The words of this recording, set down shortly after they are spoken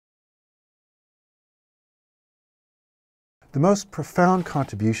The most profound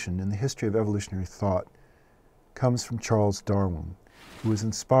contribution in the history of evolutionary thought comes from Charles Darwin, who was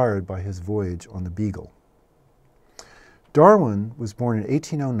inspired by his voyage on the Beagle. Darwin was born in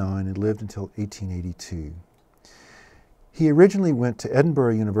 1809 and lived until 1882. He originally went to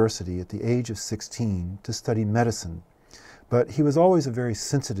Edinburgh University at the age of 16 to study medicine, but he was always a very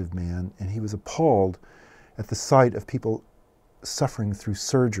sensitive man, and he was appalled at the sight of people suffering through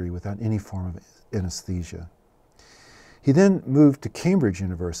surgery without any form of anesthesia. He then moved to Cambridge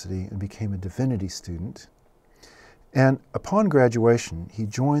University and became a divinity student. And upon graduation, he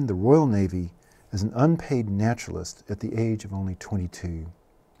joined the Royal Navy as an unpaid naturalist at the age of only 22.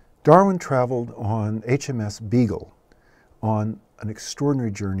 Darwin traveled on HMS Beagle on an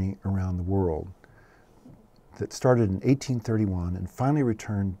extraordinary journey around the world that started in 1831 and finally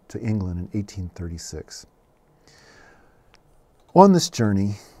returned to England in 1836. On this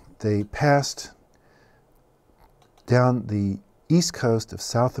journey, they passed down the east coast of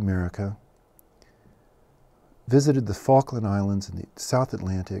South America, visited the Falkland Islands in the South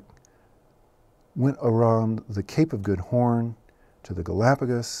Atlantic, went around the Cape of Good Horn to the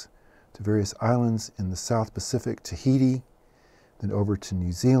Galapagos, to various islands in the South Pacific, Tahiti, then over to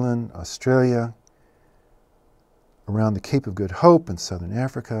New Zealand, Australia, around the Cape of Good Hope in southern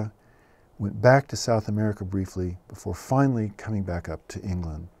Africa, went back to South America briefly before finally coming back up to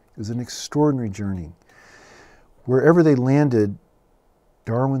England. It was an extraordinary journey. Wherever they landed,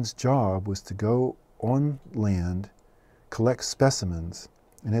 Darwin's job was to go on land, collect specimens,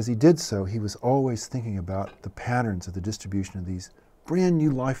 and as he did so, he was always thinking about the patterns of the distribution of these brand new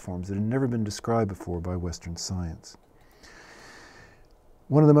life forms that had never been described before by Western science.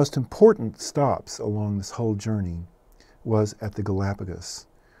 One of the most important stops along this whole journey was at the Galapagos,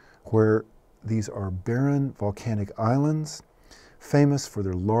 where these are barren volcanic islands, famous for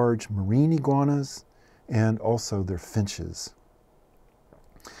their large marine iguanas and also their finches.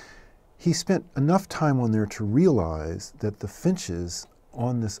 He spent enough time on there to realize that the finches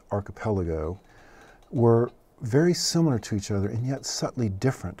on this archipelago were very similar to each other and yet subtly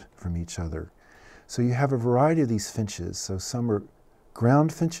different from each other. So you have a variety of these finches. So some are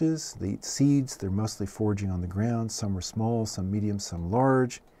ground finches, they eat seeds, they're mostly foraging on the ground. Some are small, some medium, some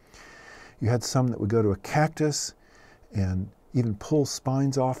large. You had some that would go to a cactus and even pull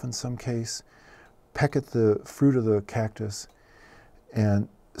spines off in some case, peck at the fruit of the cactus, and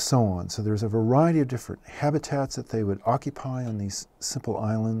so on. So there's a variety of different habitats that they would occupy on these simple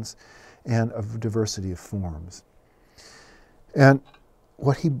islands and a diversity of forms. And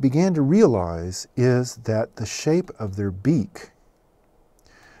what he began to realize is that the shape of their beak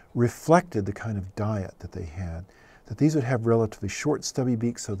reflected the kind of diet that they had, that these would have relatively short stubby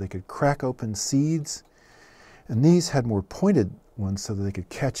beaks so they could crack open seeds, and these had more pointed ones so that they could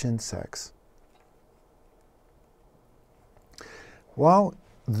catch insects. While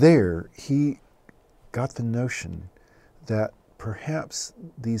there, he got the notion that perhaps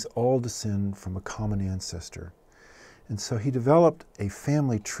these all descend from a common ancestor. And so he developed a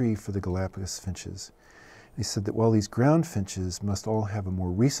family tree for the Galapagos finches. He said that while these ground finches must all have a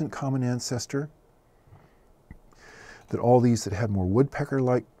more recent common ancestor, that all these that had more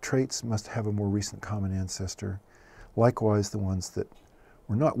woodpecker-like traits must have a more recent common ancestor. Likewise, the ones that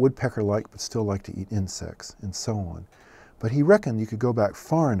were not woodpecker-like but still like to eat insects, and so on. But he reckoned you could go back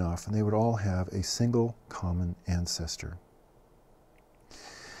far enough and they would all have a single common ancestor.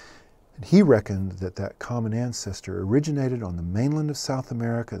 And he reckoned that that common ancestor originated on the mainland of South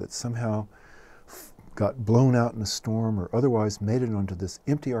America, that somehow got blown out in a storm or otherwise made it onto this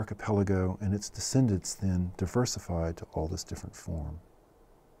empty archipelago, and its descendants then diversified to all this different form.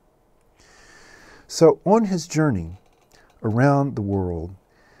 So on his journey around the world,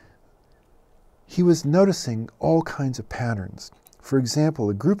 he was noticing all kinds of patterns. For example,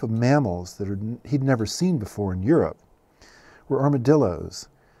 a group of mammals that he'd never seen before in Europe were armadillos.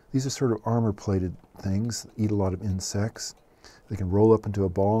 These are sort of armor-plated things, eat a lot of insects. They can roll up into a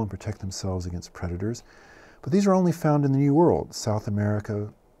ball and protect themselves against predators. But these are only found in the New World, South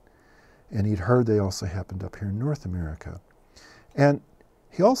America, and he'd heard they also happened up here in North America. And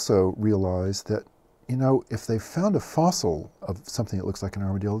he also realized that, you know, if they found a fossil of something that looks like an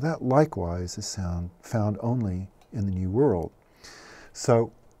armadillo, that likewise is found only in the New World.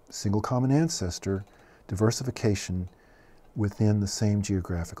 So, single common ancestor, diversification within the same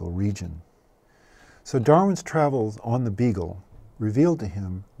geographical region. So Darwin's travels on the Beagle revealed to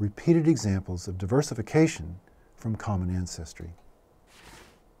him repeated examples of diversification from common ancestry.